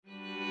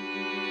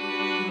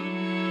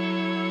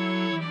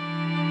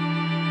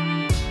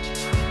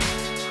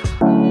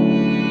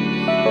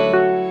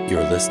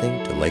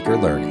listening to Laker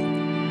Learning.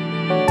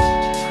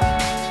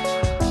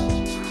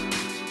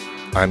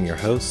 I'm your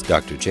host,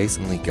 Dr.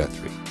 Jason Lee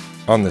Guthrie.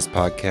 On this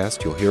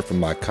podcast, you'll hear from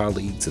my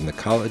colleagues in the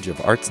College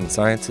of Arts and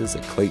Sciences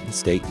at Clayton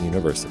State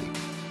University.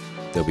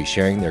 They'll be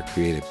sharing their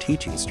creative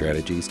teaching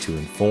strategies to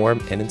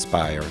inform and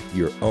inspire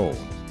your own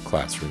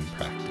classroom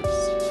practice.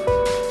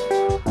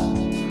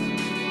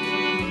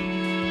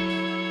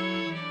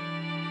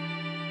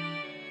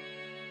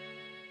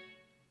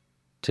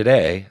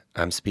 Today,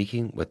 I'm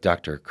speaking with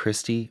Dr.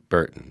 Christy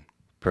Burton,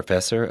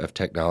 Professor of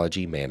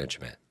Technology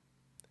Management.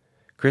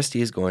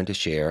 Christy is going to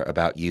share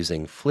about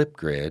using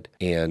Flipgrid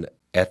in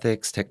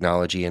Ethics,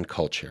 Technology, and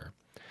Culture,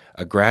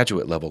 a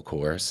graduate-level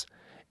course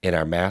in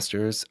our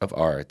Masters of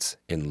Arts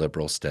in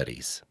Liberal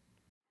Studies.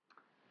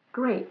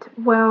 Great.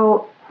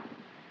 Well,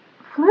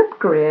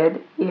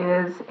 Flipgrid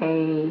is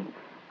a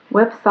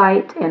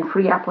website and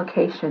free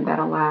application that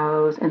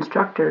allows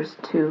instructors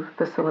to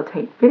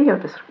facilitate video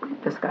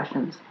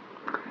discussions.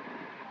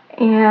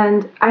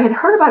 And I had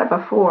heard about it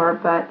before,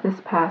 but this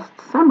past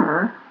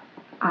summer,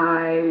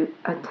 I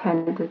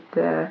attended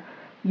the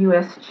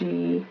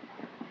USG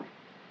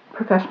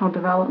professional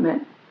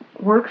development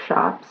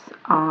workshops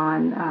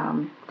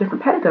on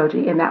different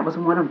pedagogy, and that was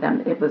one of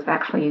them. It was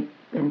actually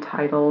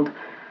entitled,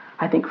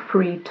 I think,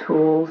 Free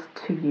Tools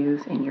to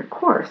Use in Your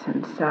Course.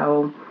 And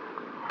so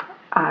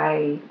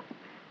I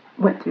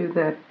went through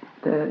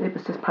it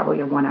was just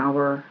probably a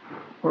 1-hour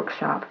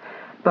workshop,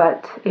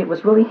 but it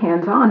was really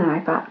hands-on, and I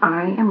thought,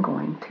 I am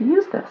going to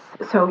use this.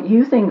 So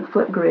using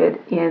Flipgrid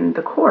in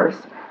the course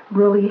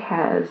really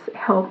has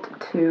helped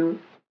to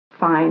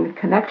find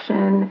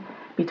connection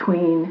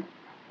between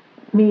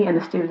me and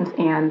the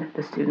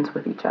students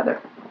with each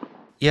other.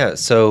 Yeah,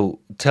 so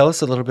tell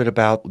us a little bit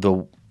about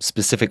the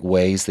specific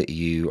ways that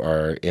you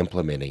are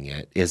implementing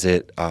it. Is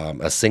it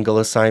a single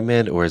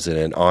assignment, or is it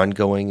an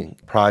ongoing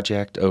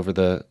project over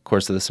the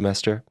course of the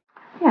semester?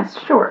 Yes,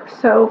 sure.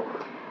 So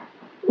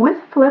with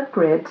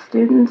Flipgrid,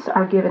 students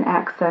are given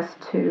access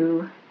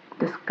to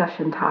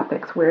discussion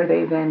topics where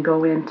they then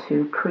go in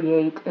to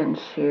create and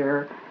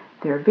share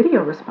their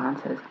video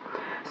responses.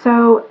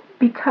 So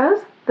because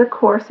the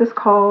course is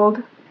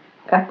called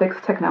Ethics,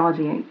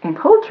 Technology, and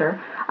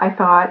Culture, I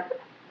thought,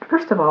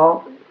 first of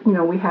all,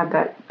 we have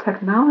that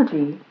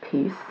technology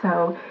piece,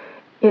 so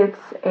it's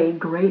a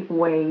great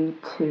way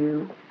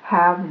to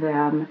have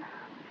them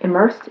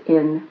immersed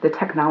in the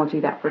technology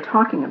that we're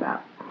talking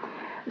about.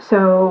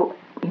 So,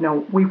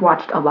 we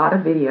watched a lot of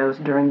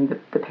videos during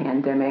the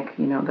pandemic,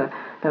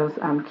 those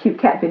cute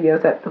cat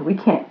videos that we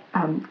can't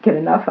get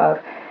enough of.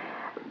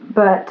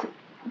 But,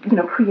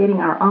 creating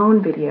our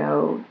own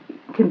video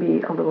can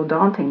be a little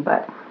daunting,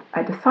 but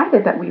I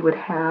decided that we would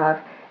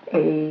have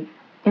a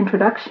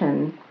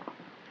introduction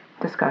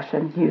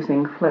discussion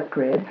using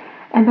Flipgrid,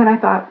 and then I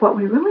thought what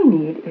we really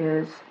need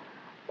is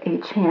a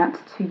chance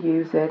to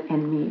use it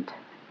and meet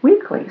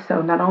weekly.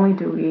 So not only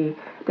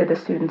did the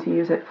students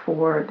use it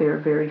for their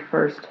very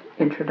first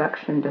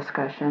introduction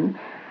discussion,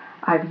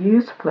 I've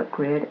used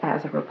Flipgrid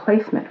as a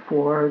replacement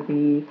for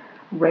the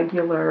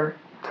regular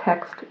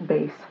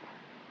text-based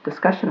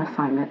discussion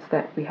assignments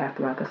that we have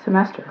throughout the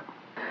semester.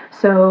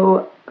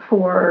 So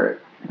for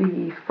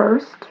the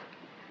first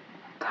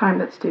time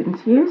that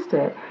students used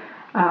it,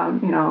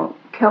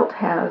 KELT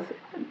has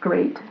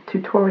great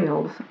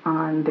tutorials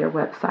on their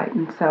website,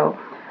 and so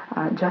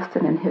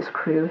Justin and his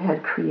crew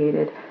had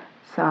created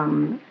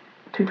some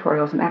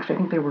tutorials, and actually I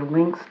think there were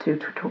links to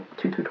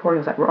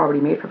tutorials that were already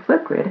made for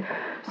Flipgrid.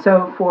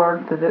 So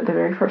for the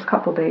very first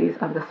couple days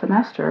of the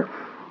semester,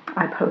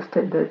 I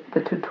posted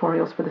the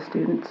tutorials for the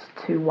students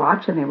to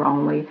watch, and they were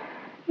only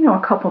a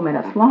couple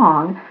minutes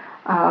long.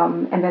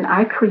 And then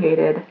I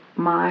created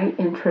my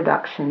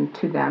introduction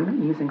to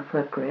them using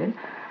Flipgrid.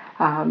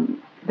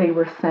 They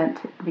were sent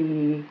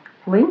the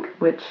link,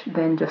 which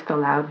then just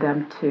allowed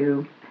them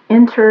to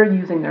enter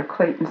using their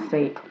Clayton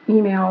State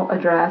email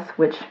address,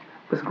 which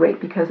was great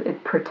because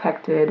it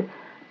protects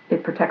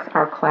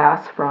our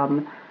class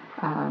from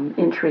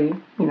entry,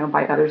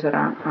 by others that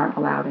aren't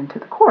allowed into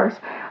the course.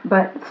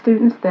 But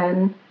students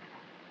then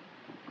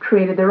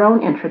created their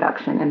own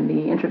introduction, and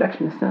the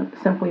introduction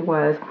simply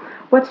was,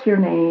 what's your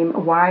name,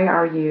 why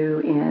are you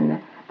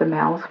in the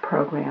MALS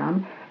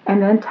program,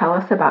 and then tell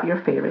us about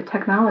your favorite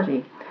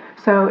technology.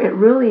 So it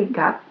really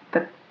got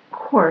the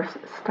course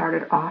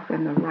started off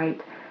in the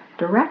right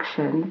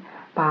direction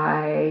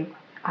by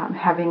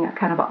having a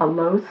kind of a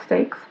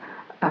low-stakes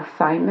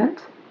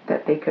assignment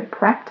that they could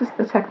practice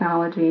the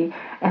technology,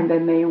 and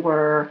then they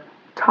were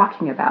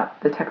talking about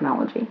the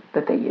technology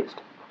that they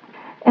used.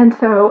 And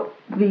so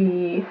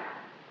the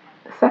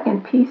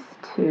second piece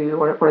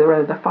or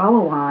rather the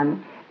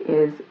follow-on,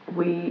 is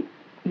we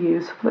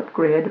use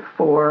Flipgrid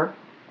for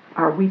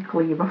our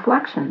weekly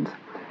reflections.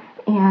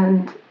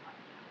 And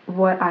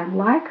what I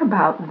like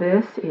about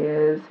this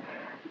is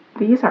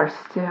these are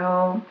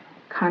still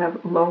kind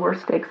of lower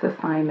stakes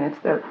assignments.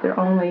 They're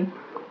only,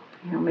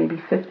 maybe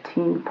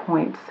 15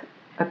 points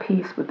a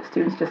piece, with the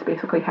students just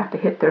basically have to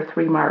hit their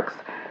 3 marks.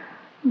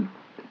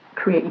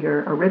 Create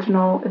your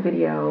original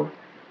video,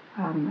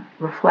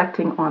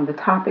 reflecting on the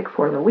topic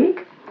for the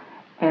week.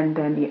 And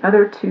then the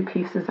other two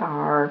pieces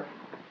are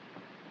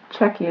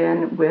check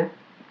in with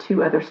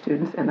two other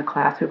students in the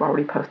class who've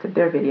already posted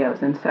their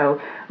videos. And so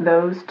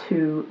those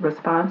two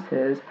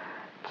responses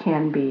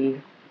can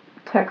be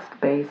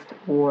text-based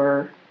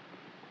or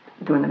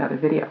doing another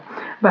video.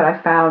 But I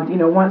found,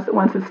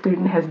 once a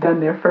student has done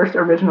their first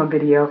original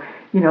video,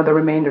 the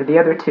remainder, the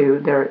other two,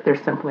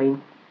 they're simply,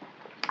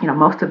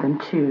 most of them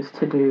choose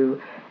to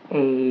do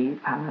a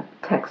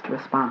text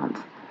response.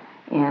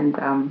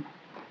 And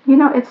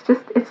it's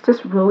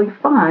just really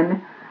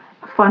fun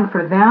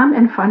for them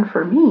and fun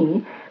for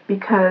me,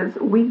 because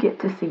we get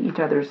to see each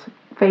other's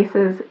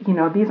faces.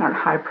 These aren't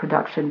high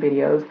production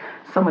videos.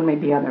 Someone may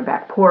be on their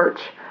back porch.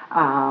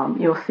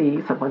 You'll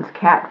see someone's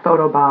cat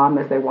photobomb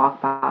as they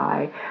walk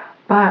by.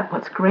 But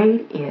what's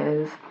great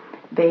is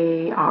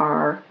they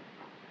are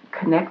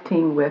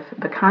connecting with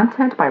the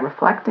content by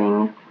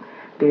reflecting.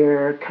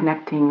 They're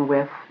connecting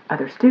with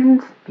other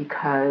students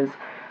because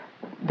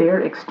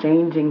they're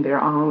exchanging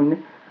their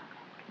own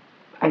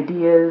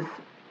ideas,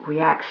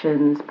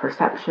 reactions,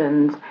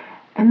 perceptions,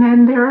 and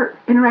then they're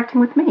interacting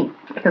with me.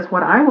 Because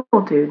what I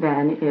will do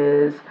then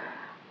is,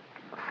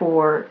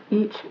 for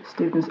each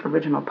student's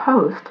original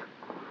post,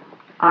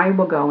 I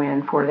will go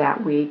in for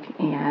that week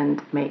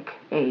and make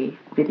a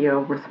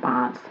video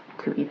response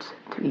to each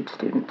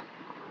student.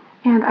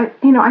 And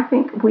I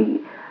think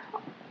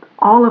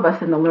all of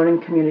us in the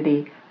learning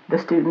community, the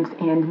students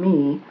and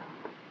me,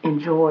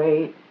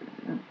 enjoy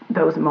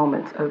those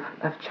moments of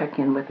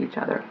check-in with each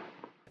other.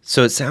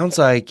 So it sounds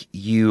like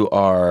you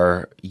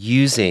are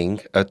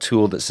using a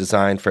tool that's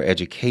designed for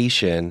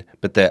education,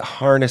 but that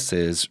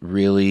harnesses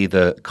really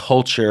the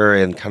culture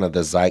and kind of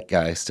the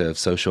zeitgeist of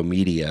social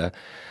media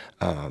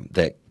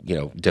that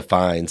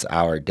defines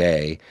our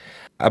day.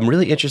 I'm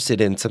really interested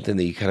in something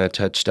that you kind of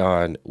touched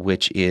on,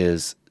 which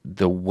is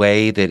the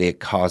way that it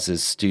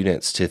causes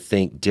students to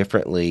think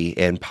differently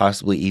and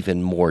possibly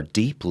even more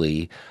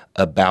deeply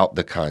about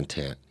the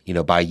content,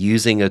 by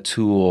using a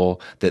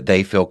tool that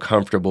they feel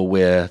comfortable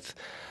with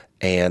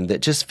and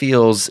that just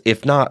feels,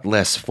 if not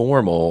less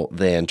formal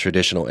than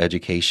traditional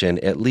education,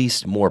 at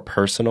least more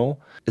personal.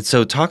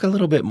 So talk a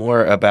little bit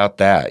more about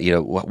that.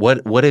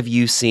 What have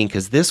you seen?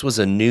 Because this was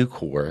a new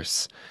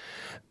course,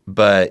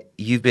 but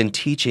you've been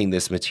teaching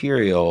this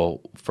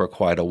material for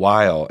quite a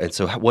while. And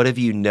so what have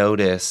you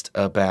noticed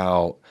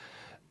about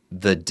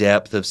the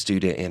depth of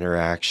student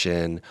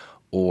interaction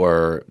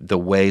or the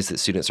ways that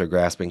students are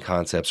grasping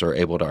concepts or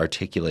able to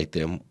articulate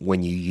them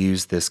when you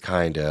use this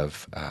kind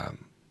of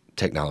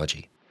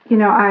technology?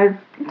 I've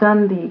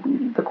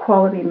done the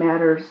Quality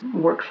Matters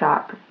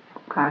workshop,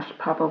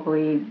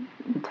 probably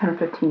 10 or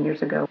 15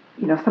 years ago.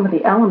 Some of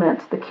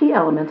the key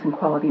elements in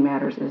Quality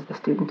Matters is the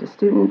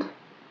student-to-student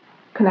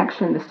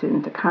connection, the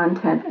student to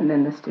content, and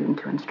then the student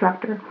to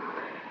instructor.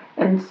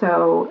 And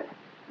so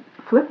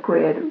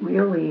Flipgrid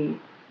really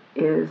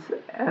is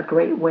a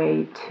great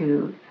way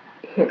to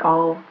hit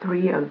all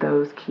three of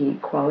those key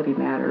Quality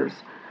Matters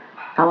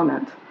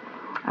elements.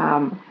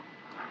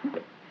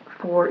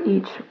 For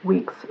each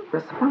week's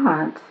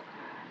response,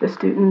 the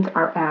students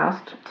are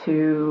asked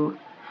to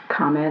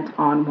comment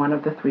on one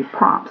of the three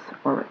prompts,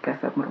 or I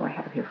guess what do I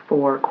have here?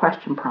 4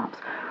 question prompts.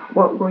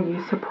 What were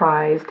you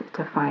surprised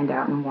to find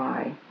out and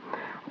why?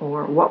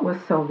 Or what was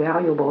so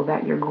valuable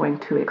that you're going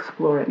to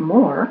explore it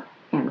more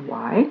and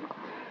why?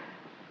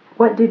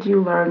 What did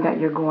you learn that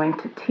you're going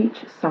to teach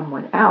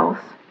someone else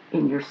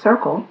in your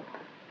circle,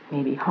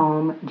 maybe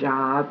home,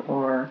 job,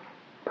 or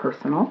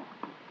professional?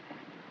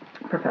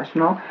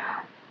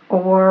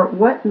 Or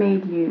what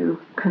made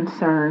you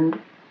concerned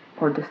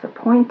or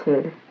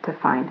disappointed to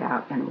find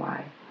out and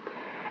why?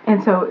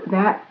 And so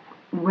that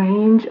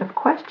range of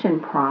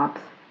question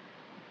prompts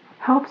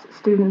helps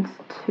students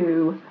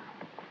to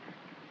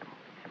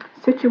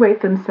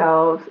situate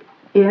themselves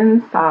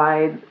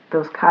inside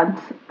the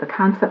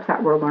concepts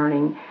that we're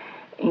learning,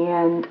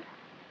 and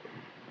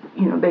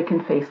they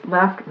can face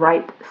left,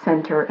 right,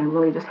 center, and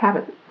really just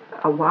have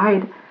a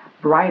wide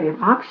variety of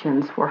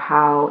options for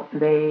how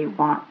they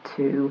want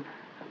to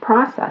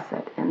process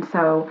it. And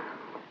so,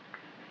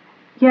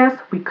 yes,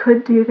 we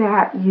could do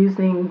that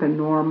using the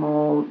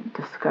normal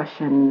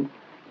discussion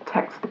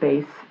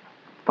text-based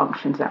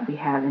functions that we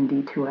have in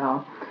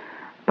D2L,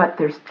 but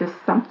there's just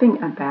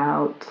something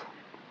about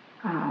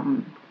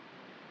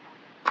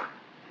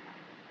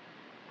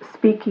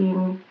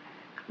speaking,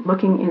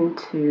 looking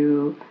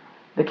into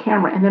the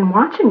camera, and then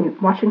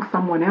watching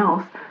someone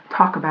else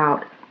talk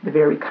about the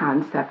very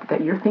concept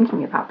that you're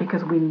thinking about,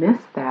 because we miss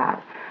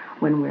that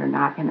when we're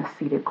not in a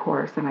seated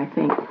course. And I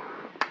think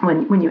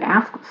when you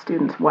ask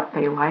students what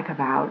they like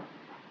about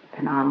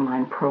an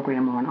online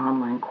program or an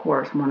online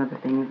course, one of the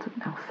things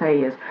they'll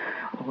say is,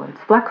 well, it's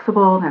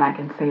flexible, and I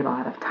can save a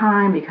lot of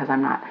time because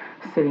I'm not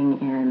sitting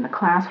in the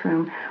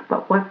classroom.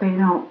 But what they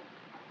don't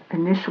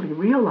initially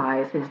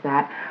realize is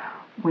that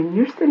when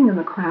you're sitting in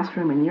the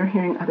classroom and you're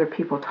hearing other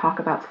people talk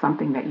about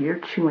something that you're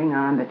chewing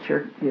on, that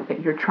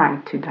you're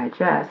trying to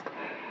digest,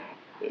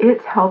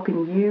 it's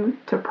helping you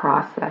to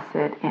process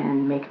it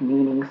and make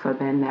meaning, so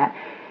then that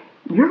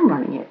you're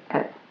learning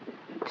it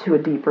to a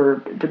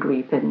deeper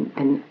degree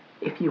than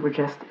if you were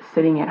just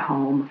sitting at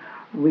home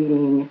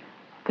reading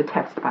the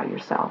text by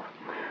yourself.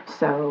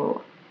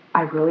 So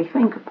I really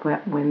think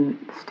that when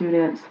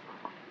students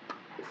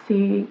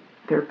see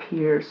their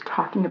peers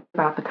talking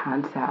about the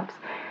concepts,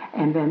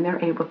 and then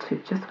they're able to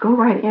just go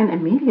right in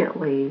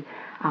immediately.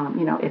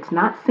 It's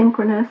not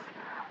synchronous,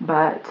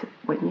 but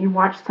when you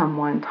watch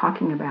someone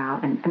talking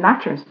about, and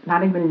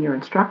not even your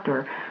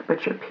instructor,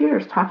 but your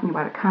peers talking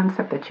about a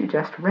concept that you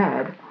just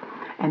read,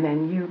 and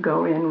then you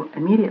go in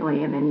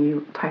immediately, and then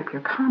you type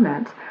your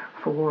comments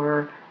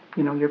for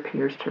your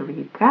peers to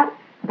read.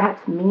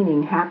 That's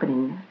meaning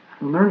happening,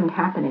 learning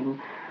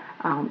happening.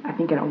 I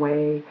think in a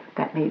way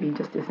that maybe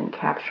just isn't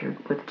captured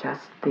with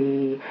just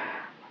the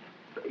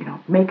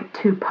make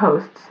 2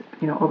 posts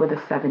over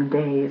the 7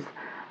 days.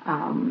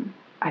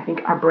 I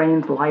think our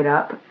brains light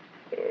up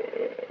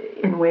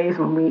in ways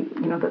when we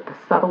the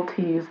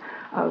subtleties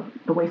of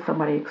the way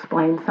somebody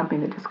explains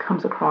something that just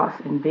comes across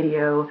in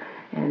video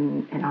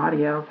and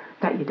audio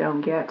that you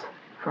don't get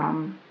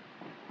from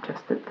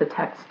just the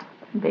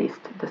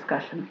text-based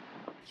discussion.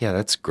 Yeah,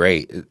 that's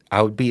great.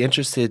 I would be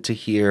interested to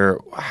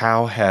hear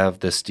how have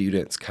the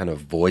students kind of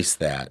voiced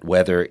that,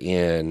 whether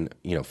in,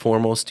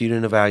 formal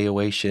student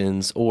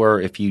evaluations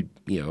or if you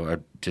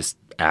are just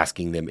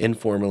asking them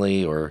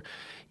informally or,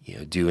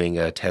 doing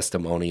a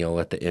testimonial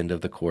at the end of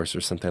the course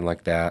or something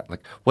like that.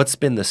 Like, what's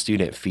been the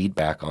student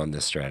feedback on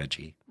this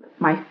strategy?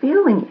 My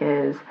feeling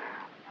is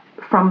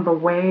from the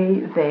way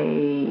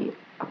they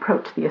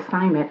approach the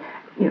assignment,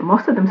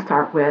 most of them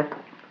start with,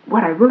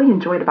 what I really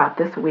enjoyed about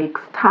this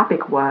week's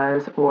topic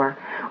was, or,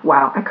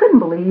 wow, I couldn't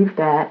believe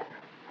that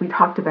we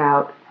talked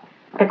about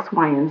X,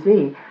 Y, and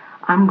Z.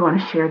 I'm going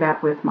to share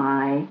that with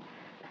my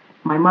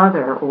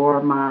mother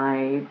or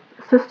my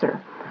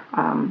sister.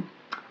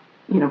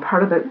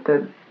 Part of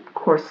the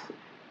course,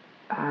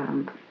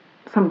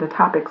 some of the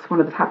topics, one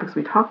of the topics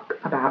we talk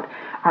about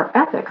are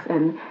ethics.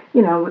 And,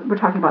 we're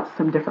talking about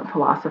some different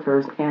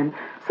philosophers, and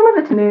some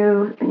of it's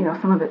new,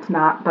 some of it's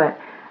not. But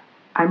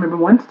I remember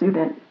one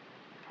student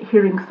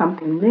hearing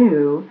something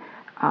new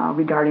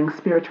regarding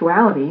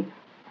spirituality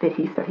that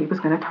he said he was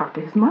going to talk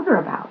to his mother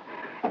about.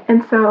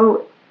 And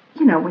so,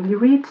 when you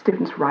read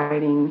students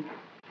writing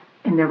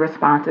in their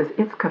responses,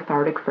 it's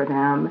cathartic for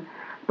them,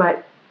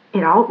 but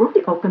it all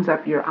really opens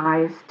up your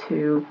eyes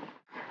to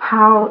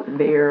how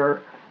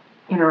they're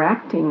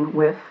interacting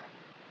with,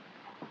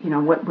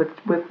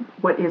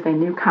 what is a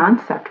new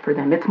concept for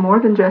them. It's more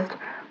than just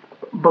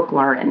book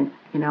learning.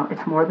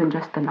 It's more than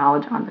just the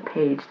knowledge on the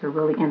page. They're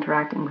really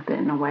interacting with it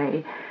in a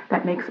way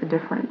that makes a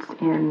difference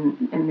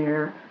in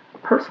their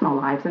personal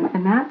lives,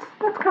 and that's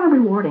kind of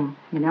rewarding.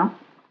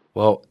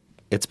 Well,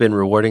 it's been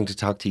rewarding to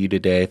talk to you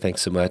today.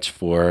 Thanks so much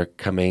for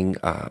coming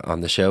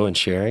on the show and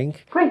sharing.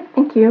 Great,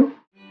 thank you.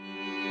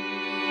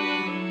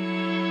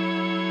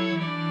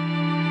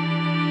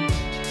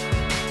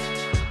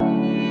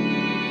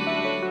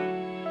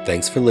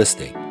 Thanks for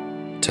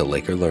listening to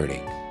Laker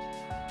Learning.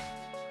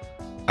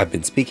 I've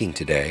been speaking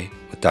today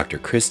with Dr.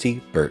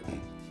 Christy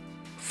Burton,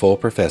 full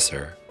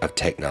professor of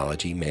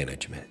technology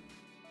management.